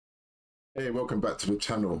Hey, welcome back to the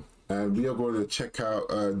channel, and we are going to check out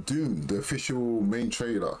Dune, the official main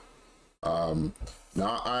trailer. Um,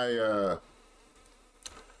 now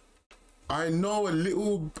I know a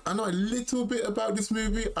little bit about this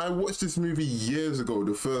movie. I watched this movie years ago,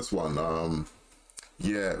 the first one.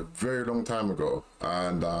 Yeah, very long time ago,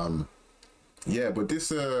 and yeah, but this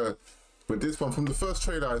one from the first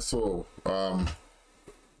trailer I saw, that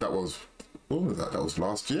was what was that? That was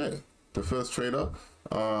last year. The first trailer.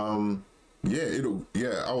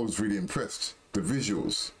 Yeah, I was really impressed. The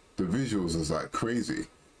visuals is like crazy.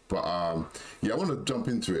 But yeah, I want to jump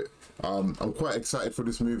into it. I'm quite excited for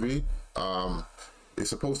this movie. It's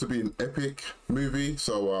supposed to be an epic movie,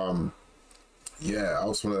 so yeah, I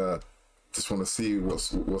just wanna see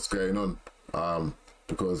what's going on.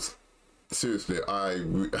 Because seriously, I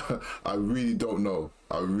really don't know.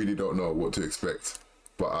 I really don't know what to expect.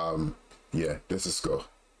 But yeah, let's just go.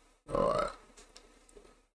 All right.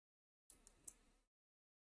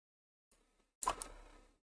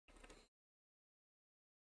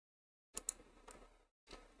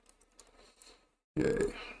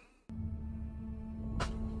 Yay.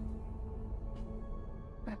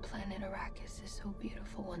 My planet Arrakis is so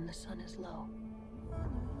beautiful when the sun is low.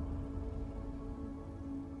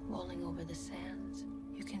 Rolling over the sands,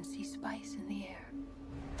 you can see spice in the air.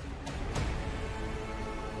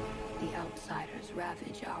 The outsiders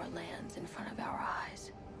ravage our lands in front of our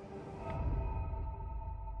eyes.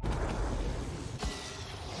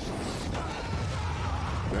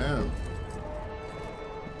 Damn.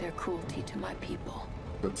 Their cruelty to my people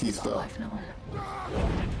is Batista. all I've known.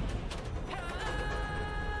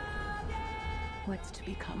 What's to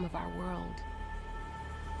become of our world?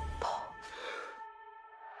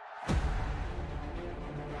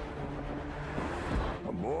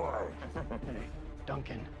 A boy. Hey,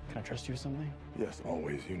 Duncan, can I trust you with something? Yes,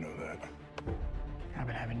 always. You know that. I've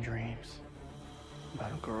been having dreams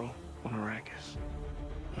about a girl on Arrakis.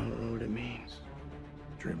 I don't know what it means.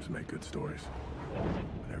 Dreams make good stories. But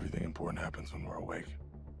everything important happens when we're awake.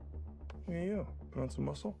 Look at you. Put on some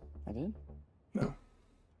muscle? I did? No.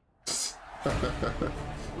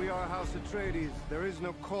 We are House Atreides. There is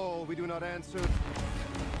no call we do not answer.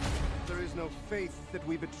 There is no faith that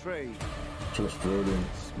we betray. Just Brolin.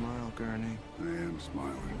 Smile, Gurney. I am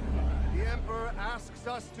smiling. The Emperor asks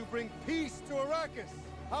us to bring peace to Arrakis.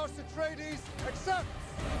 House Atreides accepts!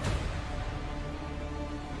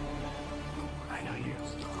 I know you.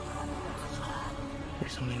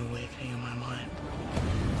 There's something awakening in my mind.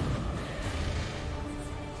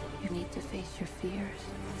 You need to face your fears.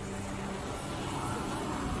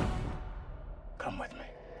 Come with me.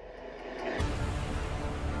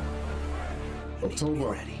 October.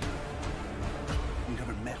 Ready. We've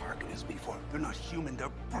never met Harkonnens before. They're not human, they're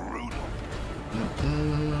brutal.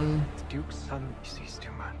 The Duke's son sees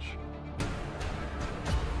too much.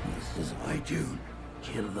 This is my Dune.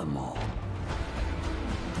 Kill them all.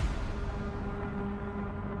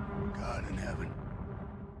 God in heaven.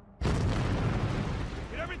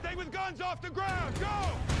 Get everything with guns off the ground! Go!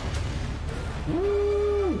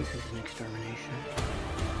 This is an extermination.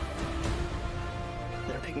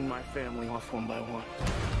 They're picking my family off one by one.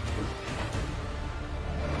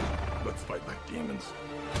 Let's fight like demons.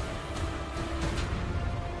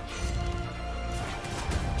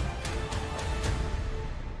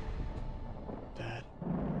 Dad,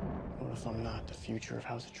 what if I'm not the future of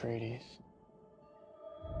House Atreides?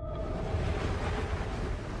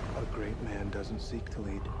 A great man doesn't seek to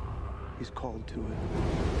lead. He's called to it.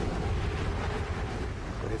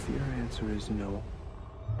 But if your answer is no,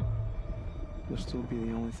 you'll still be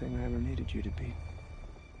the only thing I ever needed you to be.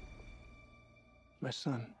 My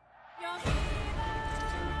son.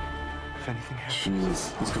 If anything happens,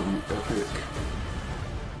 Jeez, it's gonna be epic.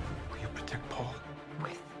 will you protect Paul?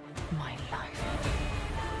 With my life.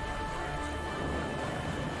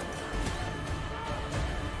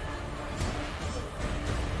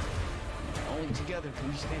 Only together can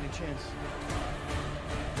we stand a chance.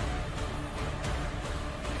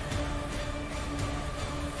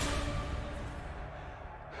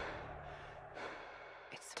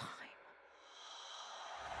 It's time.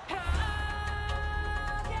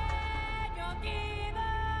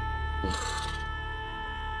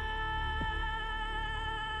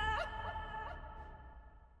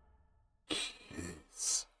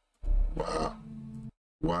 Jeez. Wow.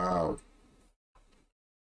 Wow.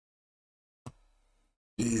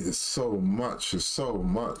 Gee, there's so much. There's so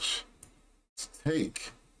much to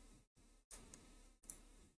take.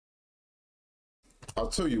 I'll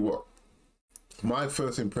tell you what. My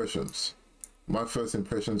first impressions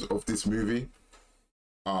of this movie,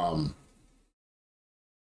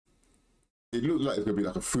 it looked like it's gonna be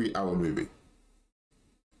like a 3-hour movie.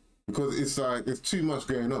 Because it's like, there's too much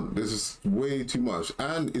going on. There's just way too much.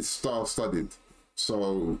 And it's star-studded.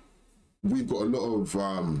 So we've got a lot of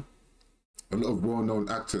well-known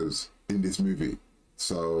actors in this movie.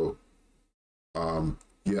 So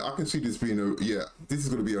yeah, I can see this being this is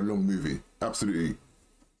gonna be a long movie. Absolutely.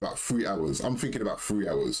 About 3 hours. I'm thinking about 3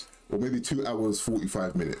 hours. Or maybe 2 hours,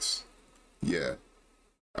 45 minutes. Yeah.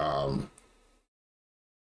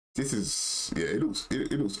 This is, yeah, it looks,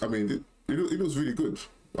 I mean, it looks really good.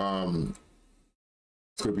 It's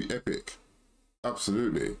gonna be epic.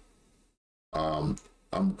 Absolutely. I'm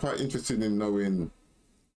quite interested in knowing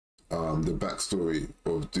the backstory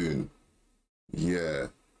of Dune. Yeah.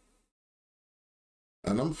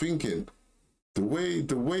 And I'm thinking, the way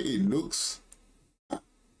it looks,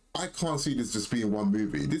 I can't see this just being one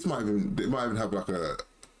movie. This might even have like a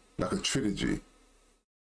trilogy.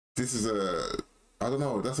 This is I don't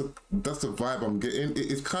know, that's the vibe I'm getting.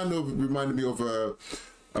 It's kind of reminded me of a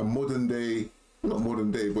modern day, not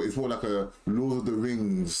modern day, but it's more like a Lord of the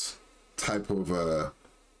Rings type of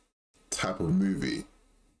movie.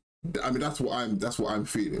 I mean, that's what I'm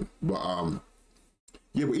feeling. But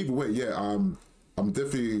yeah, but either way, yeah, I'm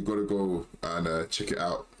definitely gonna go and check it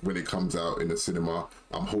out when it comes out in the cinema.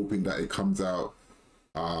 I'm hoping that it comes out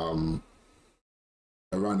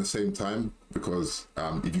around the same time, because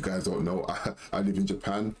if you guys don't know, I live in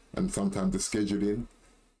Japan, and sometimes the scheduling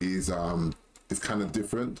is kind of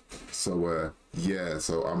different. So yeah,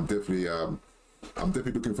 so I'm definitely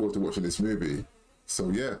looking forward to watching this movie. So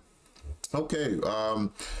yeah, okay.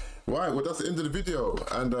 Right, well, that's the end of the video.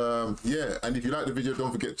 And yeah, and if you like the video,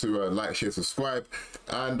 don't forget to like, share, subscribe,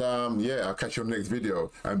 and yeah, I'll catch you on the next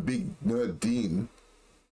video. And Big Nerd Dean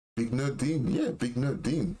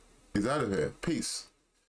is out of here. Peace.